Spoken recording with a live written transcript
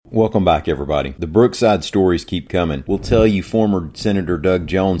Welcome back, everybody. The Brookside stories keep coming. We'll tell you former Senator Doug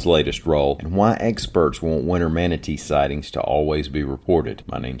Jones' latest role and why experts want winter manatee sightings to always be reported.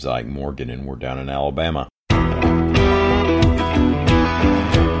 My name's Ike Morgan, and we're down in Alabama.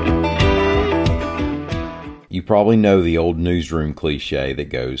 You probably know the old newsroom cliche that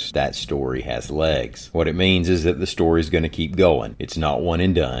goes, that story has legs. What it means is that the story's going to keep going. It's not one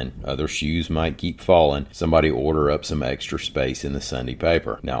and done. Other shoes might keep falling. Somebody order up some extra space in the Sunday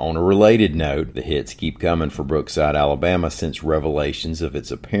paper. Now, on a related note, the hits keep coming for Brookside, Alabama since revelations of its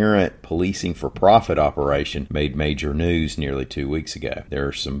apparent policing for profit operation made major news nearly 2 weeks ago. There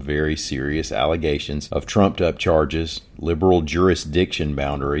are some very serious allegations of trumped-up charges, liberal jurisdiction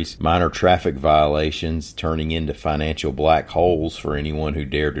boundaries, minor traffic violations turning into financial black holes for anyone who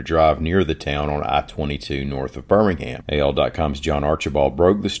dared to drive near the town on I-22 north of Birmingham. AL.com's John Archibald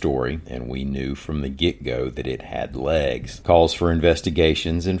broke the story, and we knew from the get-go that it had legs. Calls for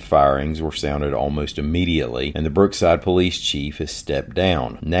investigations and firings were sounded almost immediately, and the Brookside police chief has stepped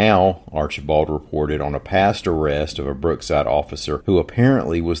down. Now, Archibald reported on a past arrest of a Brookside officer who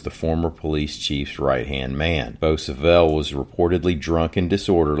apparently was the former police chief's right-hand man. Bo Savell was reportedly drunk and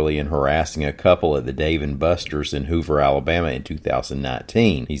disorderly and harassing a couple at the Dave & Buster's in Hoover, Alabama in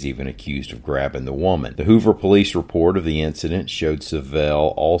 2019. He's even accused of grabbing the woman. The Hoover police report of the incident showed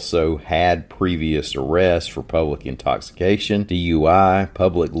Savell also had previous arrests for public intoxication, DUI,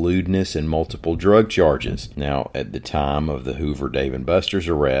 public lewdness, and multiple drug charges. Now, at the time of the Hoover Dave & Buster's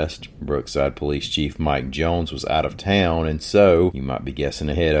arrest, Brookside Police Chief Mike Jones was out of town, and so, you might be guessing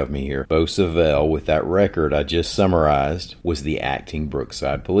ahead of me here, Bo Savell, with that record I just summarized, was the acting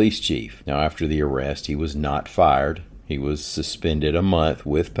Brookside police chief. Now, after the arrest, he was not fired. He was suspended a month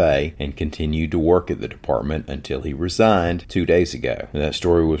with pay and continued to work at the department until he resigned 2 days ago. And that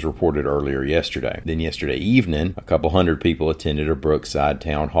story was reported earlier yesterday. Then yesterday evening, a couple hundred people attended a Brookside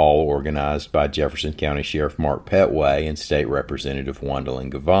town hall organized by Jefferson County Sheriff Mark Petway and State Representative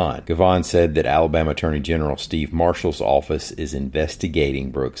Wandalyn Gavon. Gavon said that Alabama Attorney General Steve Marshall's office is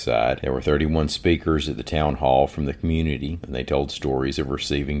investigating Brookside. There were 31 speakers at the town hall from the community, and they told stories of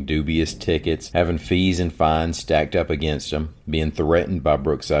receiving dubious tickets, having fees and fines stacked up against him, being threatened by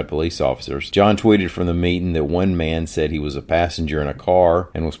Brookside police officers. John tweeted from the meeting that one man said he was a passenger in a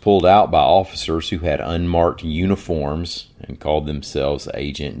car and was pulled out by officers who had unmarked uniforms and called themselves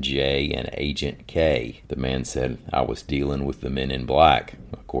Agent J and Agent K. The man said, "I was dealing with the men in black,"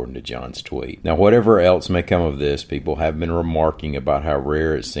 according to John's tweet. Now, whatever else may come of this, people have been remarking about how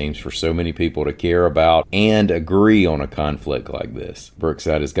rare it seems for so many people to care about and agree on a conflict like this.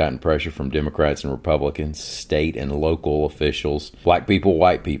 Brookside has gotten pressure from Democrats and Republicans, state and local officials, black people,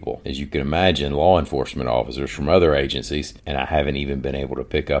 white people, as you can imagine, law enforcement officers from other agencies, and I haven't even been able to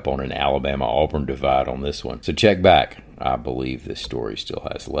pick up on an Alabama-Auburn divide on this one. So check back. I believe this story still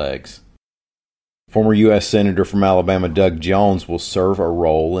has legs. Former U.S. Senator from Alabama Doug Jones will serve a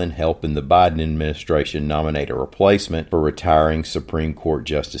role in helping the Biden administration nominate a replacement for retiring Supreme Court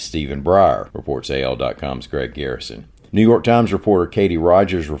Justice Stephen Breyer, reports AL.com's Greg Garrison. New York Times reporter Katie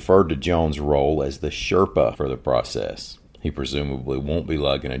Rogers referred to Jones' role as the Sherpa for the process. He presumably won't be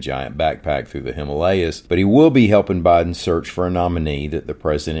lugging a giant backpack through the Himalayas, but he will be helping Biden search for a nominee that the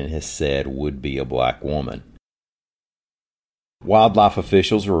president has said would be a black woman. Wildlife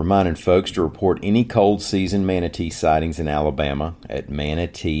officials are reminding folks to report any cold season manatee sightings in Alabama at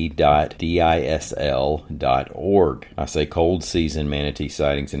manatee.disl.org. I say cold season manatee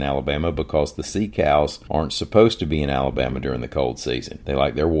sightings in Alabama because the sea cows aren't supposed to be in Alabama during the cold season. They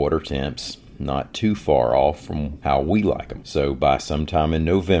like their water temps not too far off from how we like them. So by sometime in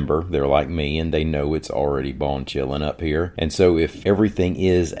November, they're like me and they know it's already bone chilling up here. And so if everything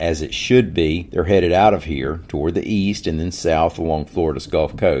is as it should be, they're headed out of here toward the east and then south along Florida's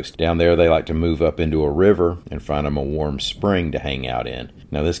Gulf Coast. Down there, they like to move up into a river and find them a warm spring to hang out in.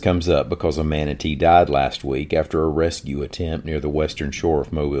 Now, this comes up because a manatee died last week after a rescue attempt near the western shore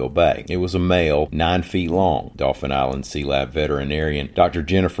of Mobile Bay. It was a male, 9 feet long. Dauphin Island Sea Lab veterinarian Dr.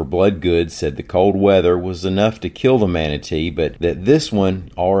 Jennifer Bloodgood said the cold weather was enough to kill the manatee, but that this one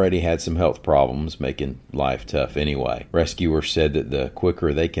already had some health problems, making life tough anyway. Rescuers said that the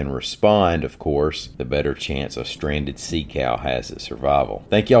quicker they can respond, of course, the better chance a stranded sea cow has at survival.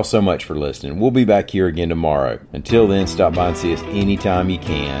 Thank y'all so much for listening. We'll be back here again tomorrow. Until then, stop by and see us anytime you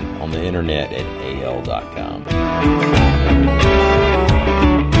can on the internet at al.com.